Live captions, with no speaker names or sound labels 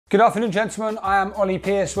Good afternoon, gentlemen. I am Ollie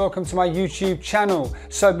Pearce. Welcome to my YouTube channel.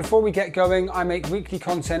 So before we get going, I make weekly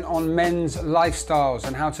content on men's lifestyles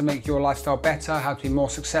and how to make your lifestyle better, how to be more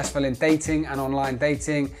successful in dating and online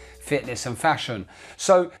dating, fitness and fashion.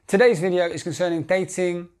 So today's video is concerning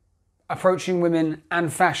dating, approaching women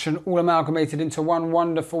and fashion, all amalgamated into one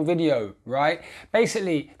wonderful video, right?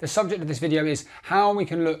 Basically, the subject of this video is how we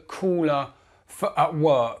can look cooler at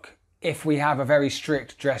work if we have a very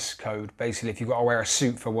strict dress code. Basically, if you've got to wear a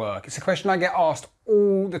suit for work. It's a question I get asked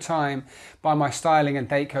all the time by my styling and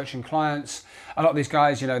date coaching clients. A lot of these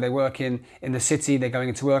guys, you know, they work in the city, they're going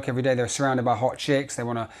into work every day, they're surrounded by hot chicks, they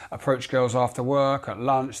want to approach girls after work, at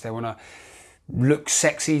lunch, they want to look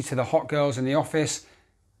sexy to the hot girls in the office,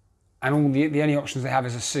 and all the only options they have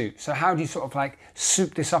is a suit. So how do you sort of like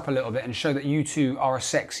soup this up a little bit and show that you too are a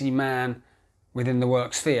sexy man within the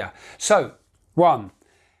work sphere? So, one,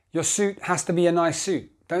 your suit has to be a nice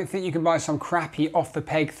suit. Don't think you can buy some crappy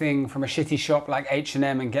off-the-peg thing from a shitty shop like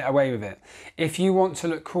H&M and get away with it. If you want to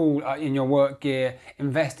look cool in your work gear,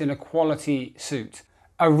 invest in a quality suit.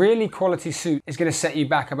 A really quality suit is going to set you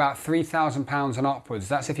back about £3,000 and upwards.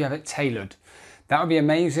 That's if you have it tailored. That would be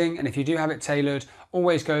amazing, and if you do have it tailored,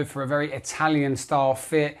 always go for a very Italian style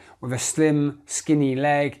fit with a slim, skinny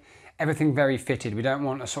leg. Everything very fitted. We don't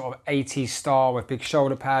want a sort of 80s style with big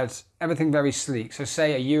shoulder pads. Everything very sleek. So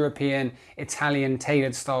say a European, Italian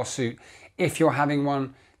tailored style suit if you're having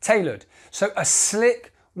one tailored. So a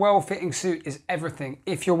slick, well-fitting suit is everything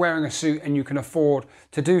if you're wearing a suit and you can afford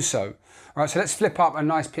to do so. All right, so let's flip up a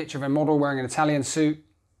nice picture of a model wearing an Italian suit.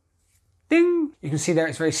 Ding! You can see there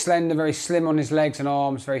it's very slender, very slim on his legs and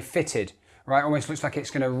arms, very fitted. Right, almost looks like it's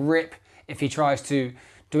going to rip if he tries to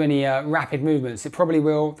do any rapid movements. It probably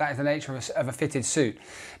will. That is the nature of a fitted suit.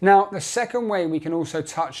 Now, the second way we can also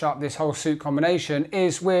touch up this whole suit combination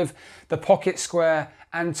is with the pocket square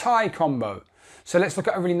and tie combo. So let's look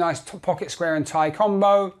at a really nice pocket square and tie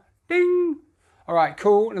combo. Ding! All right,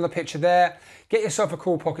 cool. Another picture there. Get yourself a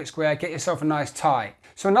cool pocket square. Get yourself a nice tie.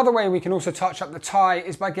 So another way we can also touch up the tie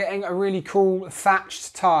is by getting a really cool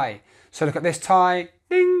thatched tie. So look at this tie.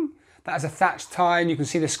 Ding! That is a thatched tie, and you can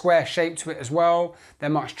see the square shape to it as well. They're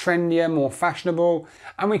much trendier, more fashionable.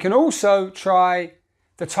 And we can also try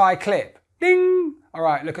the tie clip. Ding! All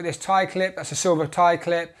right, look at this tie clip. That's a silver tie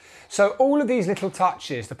clip. So all of these little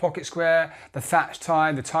touches, the pocket square, the thatched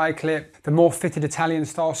tie, the tie clip, the more fitted Italian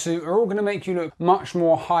style suit, are all going to make you look much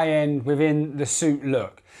more high-end within the suit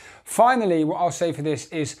look. Finally, what I'll say for this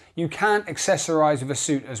is you can accessorize with a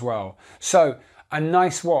suit as well. So a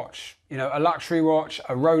nice watch, you know, a luxury watch,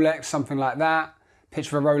 a Rolex, something like that.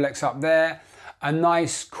 Picture of a Rolex up there. A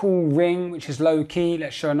nice cool ring, which is low key.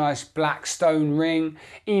 Let's show a nice black stone ring.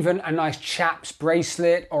 Even a nice chaps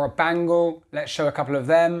bracelet or a bangle. Let's show a couple of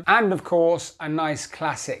them. And of course, a nice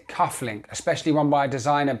classic cufflink, especially one by a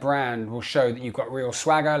designer brand, will show that you've got real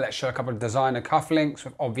swagger. Let's show a couple of designer cufflinks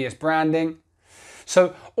with obvious branding.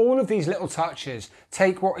 So all of these little touches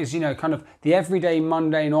take what is, you know, kind of the everyday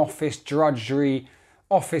mundane office drudgery,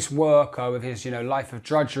 office worker with his, you know, life of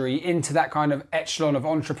drudgery into that kind of echelon of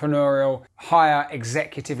entrepreneurial, higher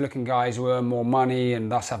executive looking guys who earn more money and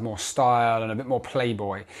thus have more style and a bit more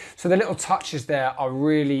playboy. So the little touches there are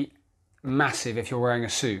really massive if you're wearing a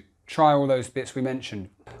suit. Try all those bits we mentioned.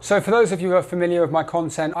 So for those of you who are familiar with my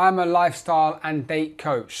content, I'm a lifestyle and date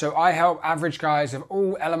coach. So I help average guys of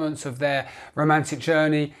all elements of their romantic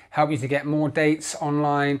journey, help you to get more dates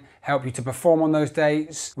online, help you to perform on those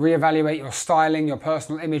dates, reevaluate your styling, your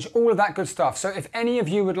personal image, all of that good stuff. So if any of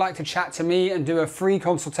you would like to chat to me and do a free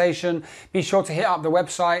consultation, be sure to hit up the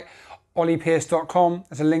website, olliepearce.com.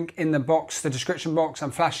 There's a link in the box, the description box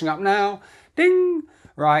I'm flashing up now. Ding!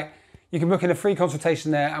 Right. You can book in a free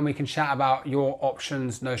consultation there and we can chat about your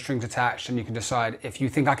options, no strings attached, and you can decide if you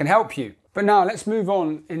think I can help you. But now let's move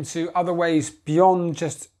on into other ways beyond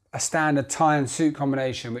just a standard tie and suit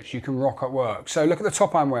combination which you can rock at work. So look at the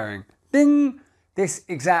top I'm wearing. Ding! This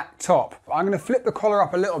exact top. I'm going to flip the collar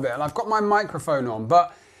up a little bit and I've got my microphone on,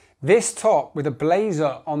 but this top with a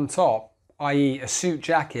blazer on top, i.e. a suit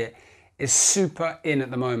jacket, is super in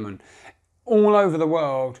at the moment. All over the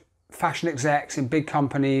world, fashion execs in big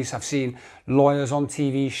companies. I've seen lawyers on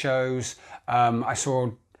TV shows. I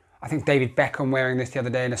think David Beckham wearing this the other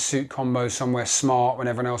day in a suit combo somewhere smart when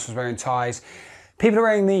everyone else was wearing ties. People are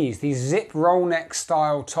wearing these zip roll neck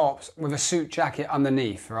style tops with a suit jacket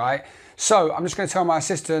underneath, right? So I'm just going to tell my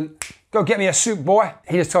assistant, go get me a suit, boy.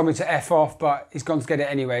 He just told me to F off, but he's gone to get it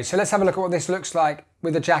anyway. So let's have a look at what this looks like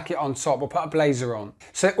with a jacket on top. We'll put a blazer on.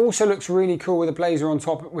 So it also looks really cool with a blazer on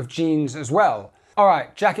top with jeans as well. All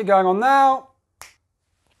right, jacket going on now.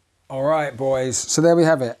 All right, boys, so there we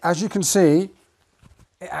have it. As you can see,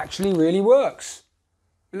 it actually really works.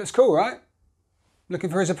 It looks cool, right? Looking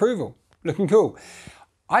for his approval. Looking cool.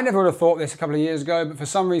 I never would have thought this a couple of years ago, but for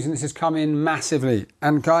some reason this has come in massively.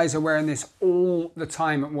 And guys are wearing this all the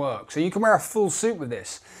time at work. So you can wear a full suit with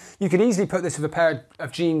this. You could easily put this with a pair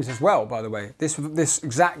of jeans as well, by the way. This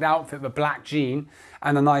exact outfit with a black jean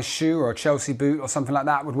and a nice shoe or a Chelsea boot or something like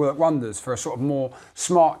that would work wonders for a sort of more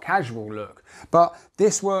smart casual look. But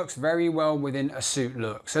this works very well within a suit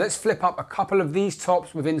look. So let's flip up a couple of these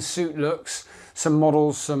tops within suit looks, some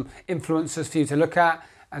models, some influencers for you to look at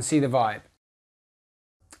and see the vibe.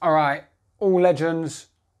 All right, all legends,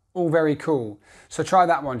 all very cool. So try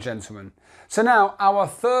that one, gentlemen. So now our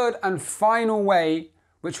third and final way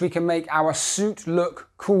which we can make our suit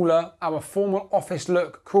look cooler, our formal office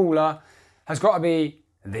look cooler, has got to be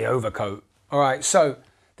the overcoat. All right, so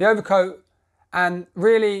the overcoat, and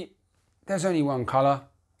really there's only one color,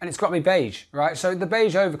 and it's got to be beige, right? So the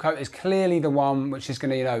beige overcoat is clearly the one which is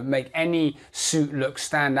going to, make any suit look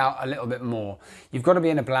stand out a little bit more. You've got to be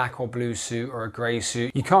in a black or blue suit or a grey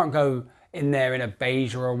suit. You can't go in there in a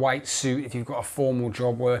beige or a white suit if you've got a formal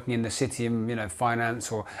job working in the city in, finance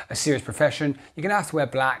or a serious profession. You're going to have to wear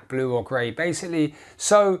black, blue or grey, basically.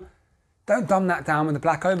 So don't dumb that down with a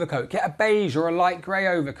black overcoat. Get a beige or a light grey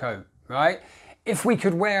overcoat, right? If we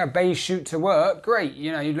could wear a beige suit to work, great.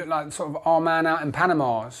 You look like sort of our man out in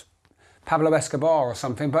Panama's, Pablo Escobar or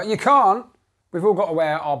something, but you can't. We've all got to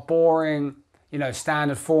wear our boring,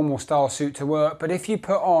 standard formal style suit to work. But if you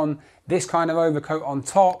put on this kind of overcoat on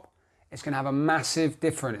top, it's going to have a massive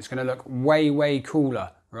difference. It's going to look way, way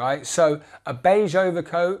cooler, right? So a beige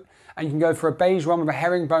overcoat, and you can go for a beige one with a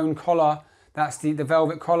herringbone collar. That's the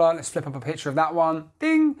velvet collar. Let's flip up a picture of that one.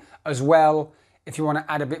 Ding! As well, if you want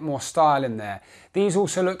to add a bit more style in there. These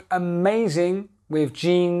also look amazing with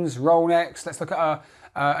jeans, roll necks. Let's look at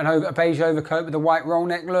a beige overcoat with a white roll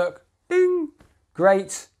neck look. Ding!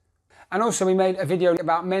 Great. And also we made a video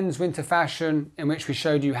about men's winter fashion in which we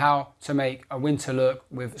showed you how to make a winter look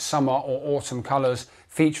with summer or autumn colours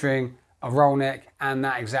featuring a roll neck and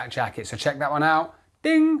that exact jacket. So check that one out.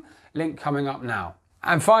 Ding! Link coming up now.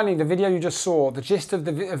 And finally, the video you just saw, the gist of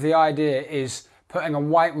the idea is putting a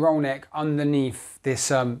white roll neck underneath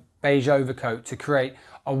this beige overcoat to create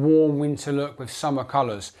a warm winter look with summer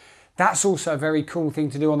colours. That's also a very cool thing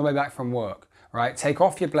to do on the way back from work, right? Take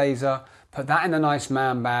off your blazer, put that in a nice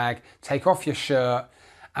man bag, take off your shirt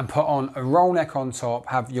and put on a roll neck on top,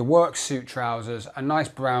 have your work suit trousers, a nice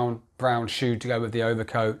brown shoe to go with the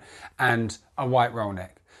overcoat and a white roll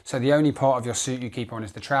neck. So the only part of your suit you keep on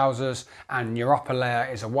is the trousers and your upper layer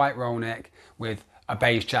is a white roll neck with a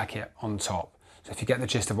beige jacket on top. So if you get the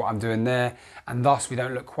gist of what I'm doing there, and thus we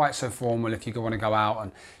don't look quite so formal if you want to go out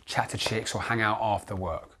and chat to chicks or hang out after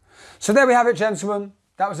work. So there we have it, gentlemen.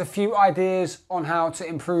 That was a few ideas on how to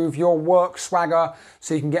improve your work swagger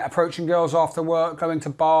so you can get approaching girls after work, going to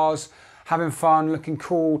bars, having fun, looking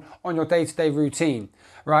cool on your day-to-day routine,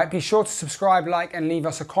 right? Be sure to subscribe, like, and leave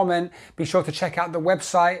us a comment. Be sure to check out the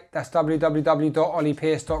website. That's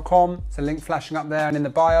www.olliepearce.com. It's a link flashing up there and in the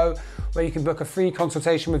bio where you can book a free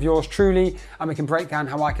consultation with yours truly and we can break down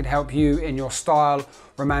how I can help you in your style,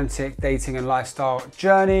 romantic, dating and lifestyle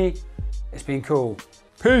journey. It's been cool.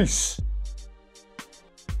 Peace.